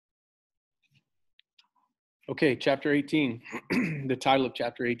Okay, chapter 18. The title of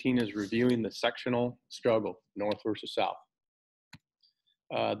chapter 18 is Reviewing the Sectional Struggle, North versus South.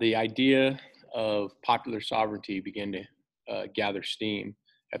 The idea of popular sovereignty began to gather steam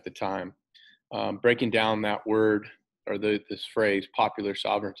at the time. Breaking down that word or this phrase, popular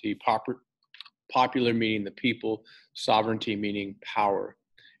sovereignty, popular meaning the people, sovereignty meaning power.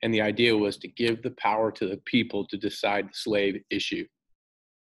 And the idea was to give the power to the people to decide the slave issue.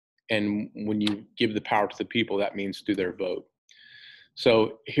 And when you give the power to the people, that means through their vote.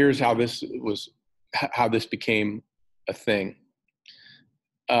 So here's how this became a thing.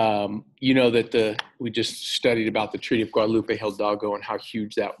 We just studied about the Treaty of Guadalupe Hidalgo and how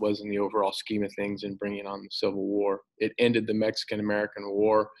huge that was in the overall scheme of things in bringing on the Civil War. It ended the Mexican-American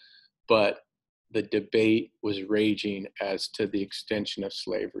War, but the debate was raging as to the extension of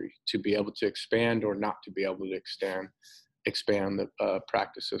slavery, to be able to expand or not to be able to expand the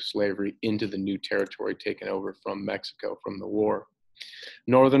practice of slavery into the new territory taken over from Mexico from the war.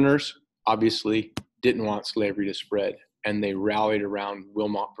 Northerners obviously didn't want slavery to spread, and they rallied around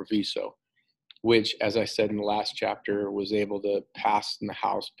Wilmot Proviso, which, as I said in the last chapter, was able to pass in the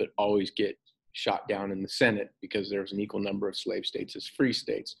House but always get shot down in the Senate because there was an equal number of slave states as free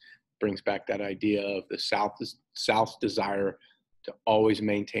states. Brings back that idea of the South's desire to always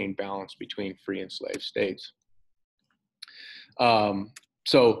maintain balance between free and slave states.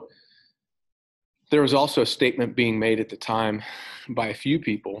 So there was also a statement being made at the time by a few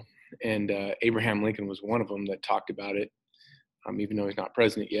people, and Abraham Lincoln was one of them that talked about it, even though he's not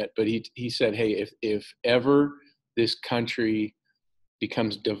president yet. But he said, hey, if ever this country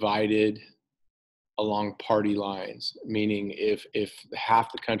becomes divided along party lines, meaning if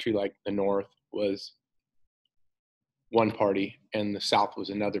half the country, like the North, was one party and the South was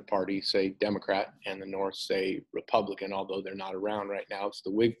another party, say Democrat, and the North, say Republican, although they're not around right now, it's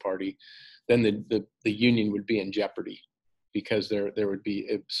the Whig party, then the Union would be in jeopardy because there would be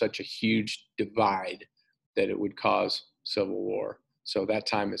such a huge divide that it would cause civil war. So that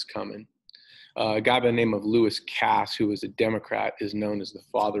time is coming. A guy by the name of Lewis Cass, who was a Democrat, is known as the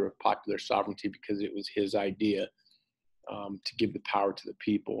father of popular sovereignty because it was his idea to give the power to the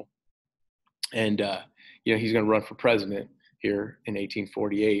people. And, he's going to run for president here in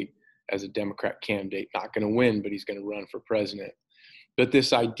 1848 as a Democrat candidate. Not going to win, but he's going to run for president. But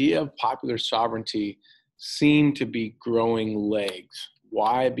this idea of popular sovereignty seemed to be growing legs.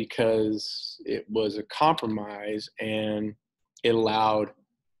 Why? Because it was a compromise and it allowed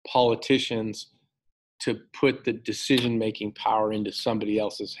politicians to put the decision-making power into somebody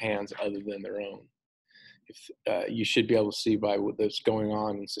else's hands other than their own. You should be able to see by what's going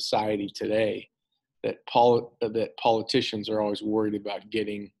on in society today that politicians are always worried about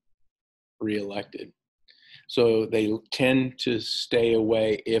getting reelected. So they tend to stay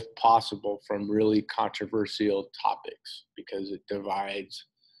away, if possible, from really controversial topics because it divides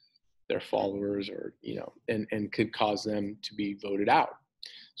their followers or, and could cause them to be voted out.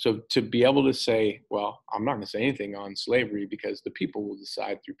 So to be able to say, well, I'm not going to say anything on slavery because the people will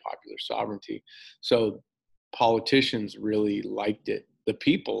decide through popular sovereignty. So politicians really liked it. The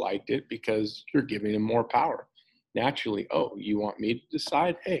people liked it because you're giving them more power. Naturally, oh, you want me to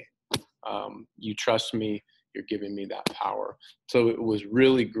decide? Hey, you trust me, you're giving me that power. So it was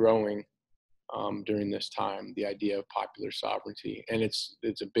really growing during this time, the idea of popular sovereignty. And it's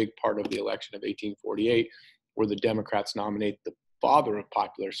a big part of the election of 1848, where the Democrats nominate the father of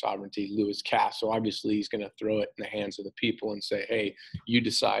popular sovereignty, Lewis Cass. So obviously he's going to throw it in the hands of the people and say, hey, you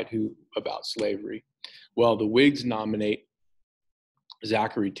decide who about slavery. Well, the Whigs nominate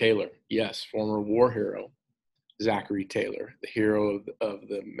Zachary Taylor. Yes, former war hero, Zachary Taylor, the hero of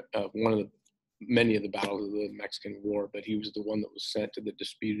one of the many of the battles of the Mexican War, but he was the one that was sent to the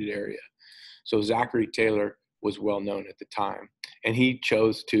disputed area. So Zachary Taylor was well known at the time, and he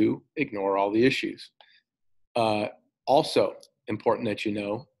chose to ignore all the issues. Also important that you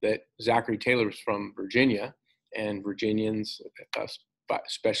know that Zachary Taylor was from Virginia, and Virginians,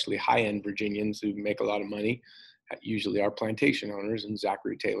 especially high-end Virginians who make a lot of money, usually are plantation owners, and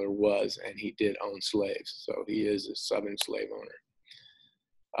Zachary Taylor was, and he did own slaves. So he is a Southern slave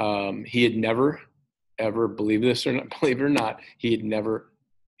owner. He had never, ever, believe it or not, he had never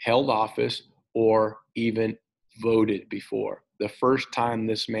held office or even voted before. The first time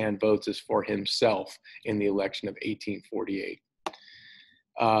this man votes is for himself in the election of 1848.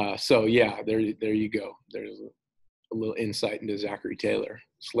 So yeah, there you go. There's a little insight into Zachary Taylor,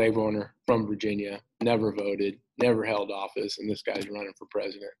 slave owner from Virginia, never voted, never held office, and this guy's running for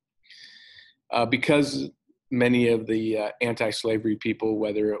president. Because many of the anti-slavery people,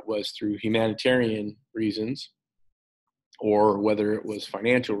 whether it was through humanitarian reasons or whether it was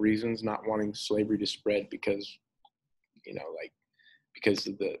financial reasons, not wanting slavery to spread because, because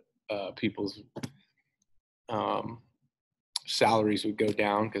of the people's salaries would go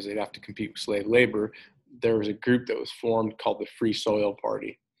down because they'd have to compete with slave labor. There was a group that was formed called the Free Soil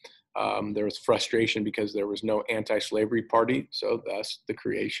Party. There was frustration because there was no anti-slavery party, so thus the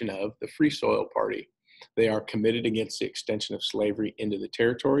creation of the Free Soil Party. They are committed against the extension of slavery into the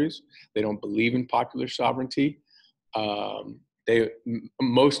territories. They don't believe in popular sovereignty.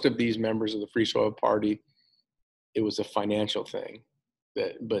 Most of these members of the Free Soil Party, it was a financial thing,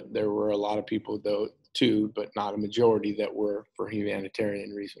 but there were a lot of people though too, but not a majority, that were for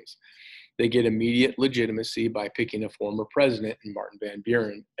humanitarian reasons. They get immediate legitimacy by picking a former president in Martin Van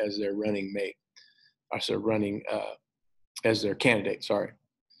Buren as their running mate, as their candidate. Sorry.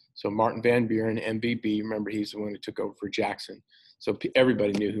 So Martin Van Buren, MVP. Remember, he's the one who took over for Jackson. So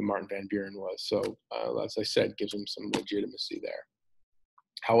everybody knew who Martin Van Buren was. So as I said, gives him some legitimacy there.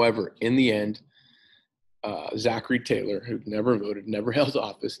 However, in the end, Zachary Taylor, who never voted, never held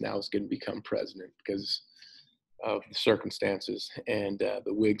office, now is going to become president because of the circumstances. And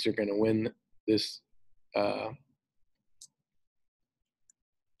the Whigs are going to win this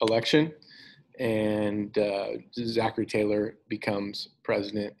election. And Zachary Taylor becomes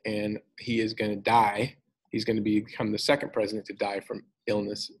president, and he is going to die. He's going to become the second president to die from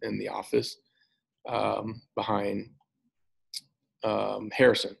illness in the office, behind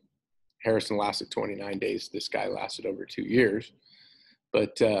Harrison. Harrison lasted 29 days. This guy lasted over 2 years.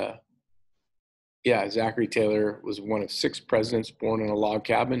 But Zachary Taylor was one of 6 presidents born in a log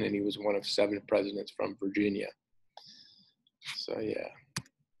cabin, and he was one of 7 presidents from Virginia. So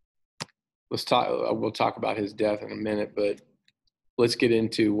we'll talk about his death in a minute, but let's get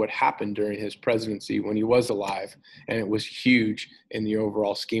into what happened during his presidency when he was alive. And it was huge in the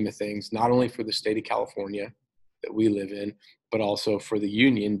overall scheme of things, not only for the state of California that we live in, but also for the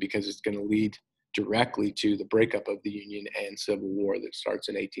Union, because it's going to lead directly to the breakup of the Union and Civil War that starts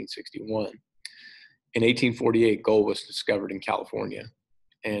in 1861. In 1848, gold was discovered in California,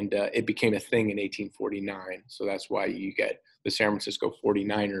 and it became a thing in 1849. So that's why you get the San Francisco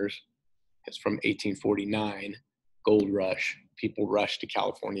 49ers. It's from 1849, gold rush. People rushed to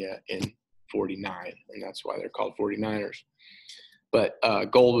California in 49, and that's why they're called 49ers. But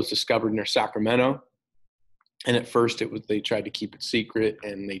gold was discovered near Sacramento. And at first they tried to keep it secret,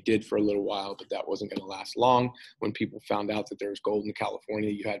 and they did for a little while, but that wasn't going to last long. When people found out that there was gold in California,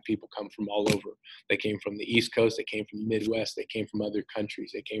 you had people come from all over. They came from the East Coast, they came from the Midwest, they came from other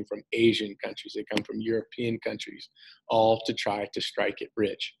countries, they came from Asian countries, they come from European countries, all to try to strike it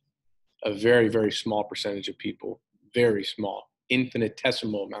rich. A very, very small percentage of people, very small,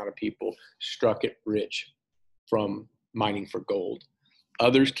 infinitesimal amount of people struck it rich from mining for gold.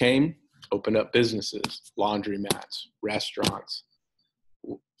 Others came, opened up businesses, laundromats, restaurants,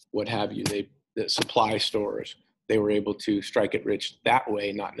 what have you. The supply stores, they were able to strike it rich that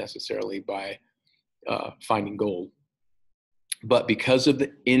way, not necessarily by finding gold. But because of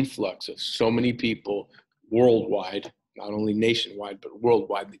the influx of so many people worldwide, not only nationwide, but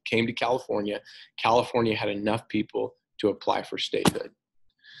worldwide, that came to California, California had enough people to apply for statehood.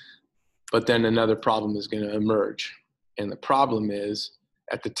 But then another problem is going to emerge. And the problem is,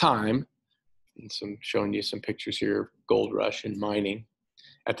 at the time, and so I'm showing you some pictures here of gold rush and mining.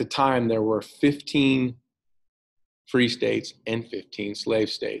 At the time, there were 15 free states and 15 slave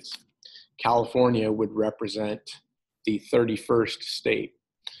states. California would represent the 31st state.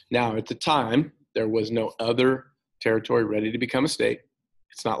 Now, at the time, there was no other territory ready to become a state.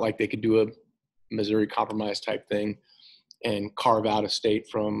 It's not like they could do a Missouri Compromise type thing and carve out a state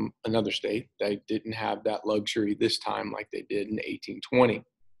from another state. They didn't have that luxury this time like they did in 1820.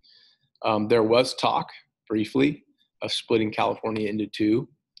 There was talk briefly of splitting California into 2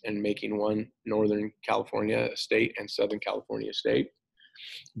 and making one Northern California state and Southern California state.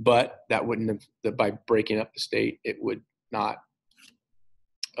 But that wouldn't have, by breaking up the state, it would not,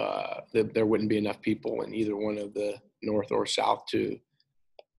 there wouldn't be enough people in either one of the North or South to,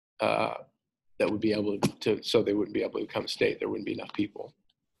 that would be able to, so they wouldn't be able to become a state. There wouldn't be enough people.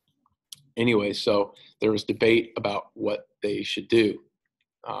 Anyway, so there was debate about what they should do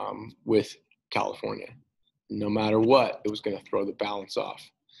with California. No matter what, it was going to throw the balance off.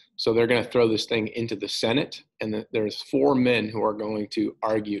 So they're going to throw this thing into the Senate, and there's 4 men who are going to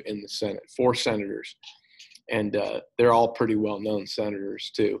argue in the Senate, 4 senators. And they're all pretty well-known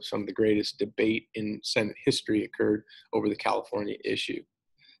senators, too. Some of the greatest debate in Senate history occurred over the California issue.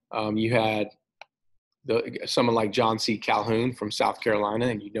 You had someone like John C. Calhoun from South Carolina,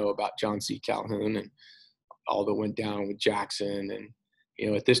 and you know about John C. Calhoun and all that went down with Jackson. And,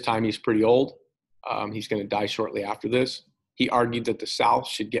 at this time, he's pretty old. He's going to die shortly after this. He argued that the South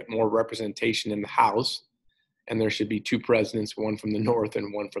should get more representation in the House, and there should be 2 presidents, one from the North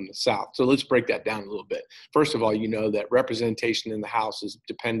and one from the South. So let's break that down a little bit. First of all, you know that representation in the House is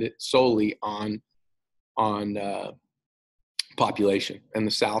dependent solely on population, and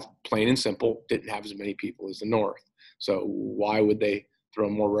the South, plain and simple, didn't have as many people as the North. So why would they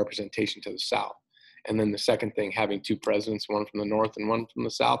throw more representation to the South? And then the second thing, having 2 presidents, one from the North and one from the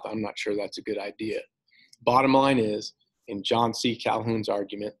South, I'm not sure that's a good idea. Bottom line is, in John C. Calhoun's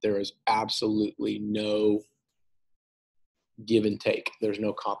argument, there is absolutely no give and take. There's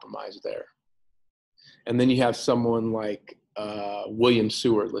no compromise there. And then you have someone like William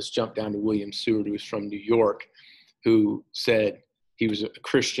Seward. Let's jump down to William Seward, who's from New York, who said he was a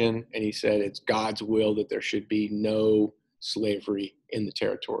Christian, and he said it's God's will that there should be no slavery in the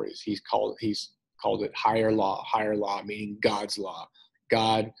territories. He's called it higher law, meaning God's law.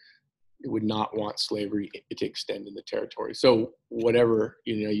 God would not want slavery to extend in the territory. So whatever,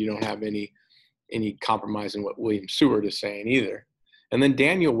 you don't have any compromise in what William Seward is saying either. And then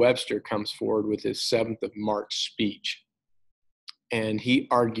Daniel Webster comes forward with his 7th of March speech, and he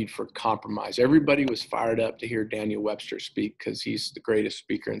argued for compromise. Everybody was fired up to hear Daniel Webster speak because he's the greatest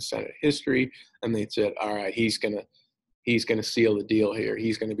speaker in Senate history. And they said, all right, he's going to seal the deal here.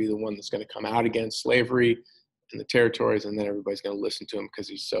 He's going to be the one that's going to come out against slavery in the territories, and then everybody's going to listen to him because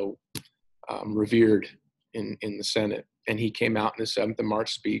he's so revered in the Senate. And he came out in his 7th of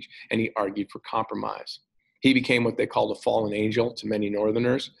March speech, and he argued for compromise. He became what they called a fallen angel to many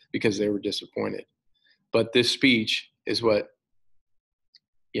Northerners because they were disappointed. But this speech is what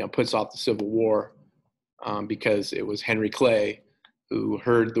puts off the Civil War, because it was Henry Clay who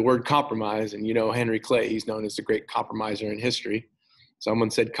heard the word compromise. And Henry Clay, he's known as the great compromiser in history.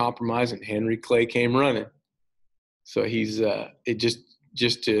 Someone said compromise, and Henry Clay came running. So he's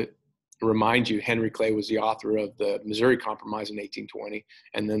just to remind you, Henry Clay was the author of the Missouri Compromise in 1820,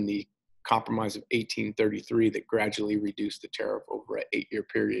 and then the Compromise of 1833 that gradually reduced the tariff over an 8-year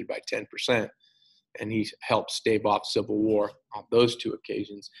period by 10%. And he helped stave off Civil War on those 2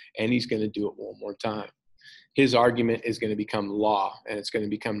 occasions, and he's going to do it one more time. His argument is going to become law, and it's going to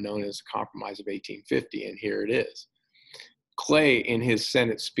become known as the Compromise of 1850, and here it is. Clay, in his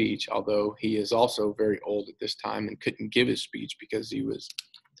Senate speech, although he is also very old at this time and couldn't give his speech because he was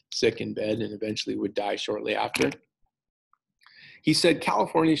sick in bed and eventually would die shortly after, he said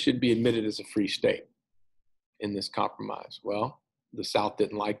California should be admitted as a free state in this compromise. Well, the South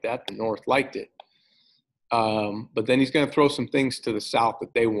didn't like that. The North liked it. But then he's going to throw some things to the South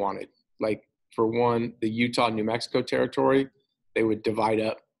that they wanted. Like, for one, the Utah-New Mexico territory, they would divide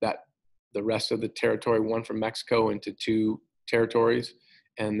up the rest of the territory, one from Mexico, into 2 territories,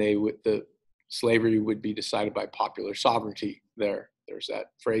 and the slavery would be decided by popular sovereignty. There's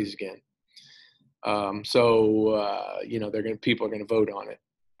that phrase again. People are going to vote on it.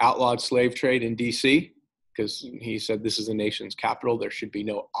 Outlawed slave trade in D.C., because he said this is the nation's capital. There should be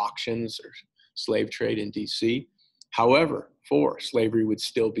no auctions or slave trade in D.C. However, slavery would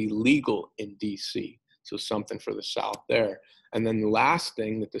still be legal in D.C., so something for the South there. And then the last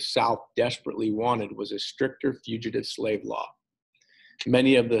thing that the South desperately wanted was a stricter fugitive slave law.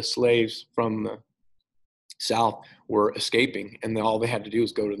 Many of the slaves from the South were escaping, and all they had to do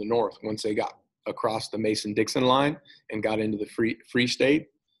was go to the North. Once they got across the Mason-Dixon line and got into the free state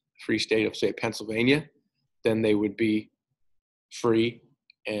of, say, Pennsylvania, then they would be free,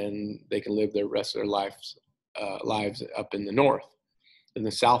 and they can live the rest of their lives up in the North. And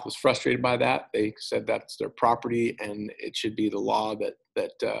the South was frustrated by that. They said that's their property, and it should be the law that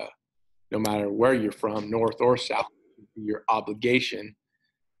no matter where you're from, North or South, your obligation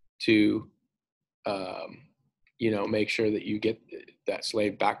to make sure that you get that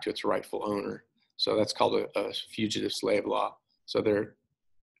slave back to its rightful owner. So that's called a fugitive slave law. So they're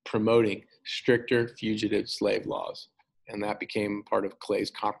promoting stricter fugitive slave laws, and that became part of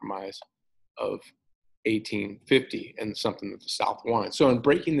Clay's Compromise of 1850 and something that the South wanted. So in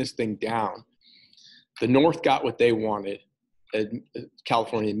breaking this thing down, the North got what they wanted.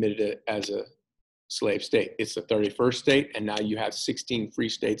 California admitted it as a slave state. It's the 31st state, and now you have 16 free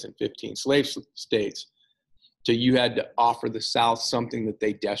states and 15 slave states. So you had to offer the South something that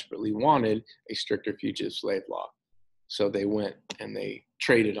they desperately wanted, a stricter fugitive slave law. So they went and they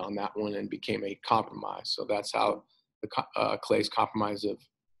traded on that one and became a compromise. So that's how the Clay's Compromise of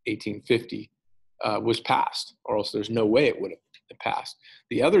 1850 was passed, or else there's no way it would have passed.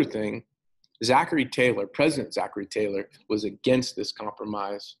 The other thing, President Zachary Taylor, was against this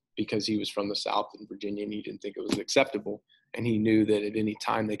compromise because he was from the South in Virginia, and he didn't think it was acceptable. And he knew that at any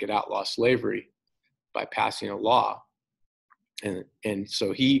time they could outlaw slavery by passing a law. And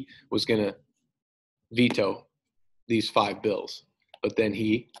so he was going to veto these 5 bills. But then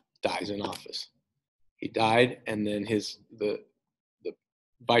he dies in office. He died, and then the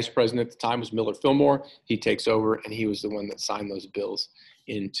vice president at the time was Millard Fillmore. He takes over, and he was the one that signed those bills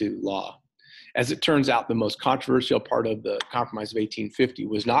into law. As it turns out, the most controversial part of the Compromise of 1850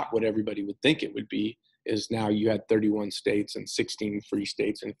 was not what everybody would think it would be, is now you had 31 states and 16 free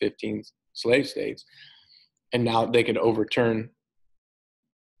states and 15 slave states. And now they could overturn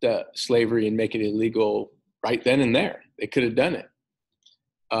the slavery and make it illegal right then and there. They could have done it.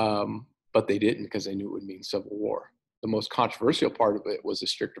 But they didn't, because they knew it would mean civil war. The most controversial part of it was the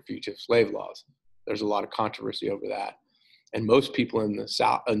stricter fugitive slave laws. There's a lot of controversy over that. And most people in the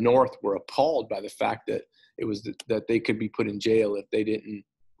South, North were appalled by the fact that it was that they could be put in jail if they didn't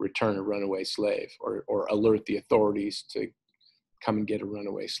return a runaway slave or alert the authorities to come and get a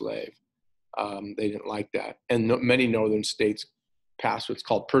runaway slave. They didn't like that. And many northern states passed what's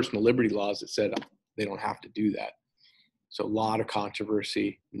called personal liberty laws that said they don't have to do that. So a lot of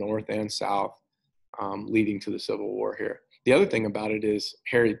controversy, North and South, leading to the Civil War here. The other thing about it is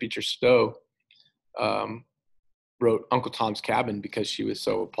Harriet Beecher Stowe wrote Uncle Tom's Cabin because she was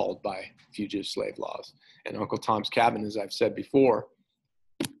so appalled by fugitive slave laws. And Uncle Tom's Cabin, as I've said before,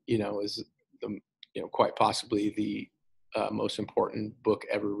 is quite possibly the most important book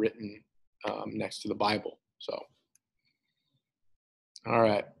ever written, next to the Bible. So, all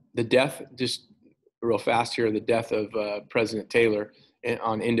right, the death, just real fast here, the death of President Taylor.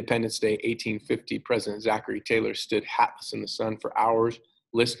 On Independence Day, 1850, President Zachary Taylor stood hatless in the sun for hours,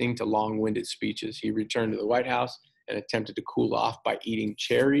 listening to long-winded speeches. He returned to the White House and attempted to cool off by eating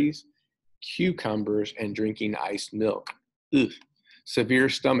cherries, cucumbers, and drinking iced milk. Ugh. Severe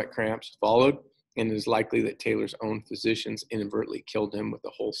stomach cramps followed, and it is likely that Taylor's own physicians inadvertently killed him with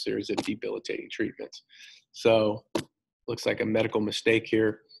a whole series of debilitating treatments. So, looks like a medical mistake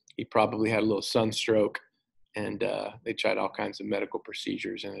here. He probably had a little sunstroke, and they tried all kinds of medical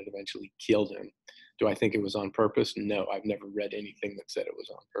procedures, and it eventually killed him. Do I think it was on purpose? No, I've never read anything that said it was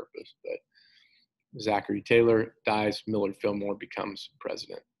on purpose. But Zachary Taylor dies, Millard Fillmore becomes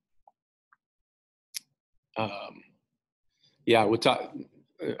president. We'll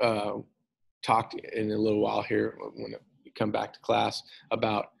talk in a little while here when we come back to class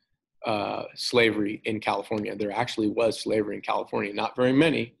about slavery in California. There actually was slavery in California, not very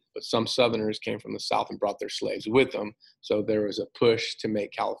many, but some Southerners came from the South and brought their slaves with them. So there was a push to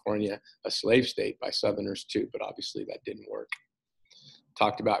make California a slave state by Southerners too, but obviously that didn't work.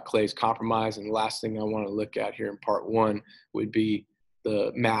 Talked about Clay's Compromise, and the last thing I want to look at here in part 1 would be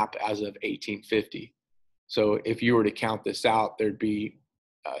the map as of 1850. So if you were to count this out, there'd be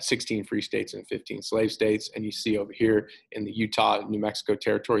 16 free states and 15 slave states. And you see over here in the Utah, New Mexico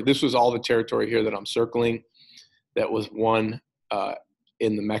territory, this was all the territory here that I'm circling that was won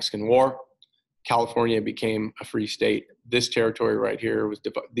in the Mexican War. California became a free state. This territory right here was,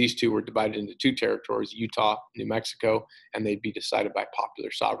 these two were divided into 2 territories, Utah, New Mexico, and they'd be decided by popular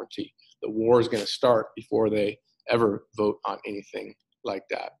sovereignty. The war is going to start before they ever vote on anything like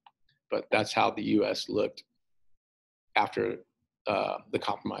that. But that's how the U.S. looked after the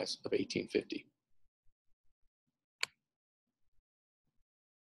Compromise of 1850.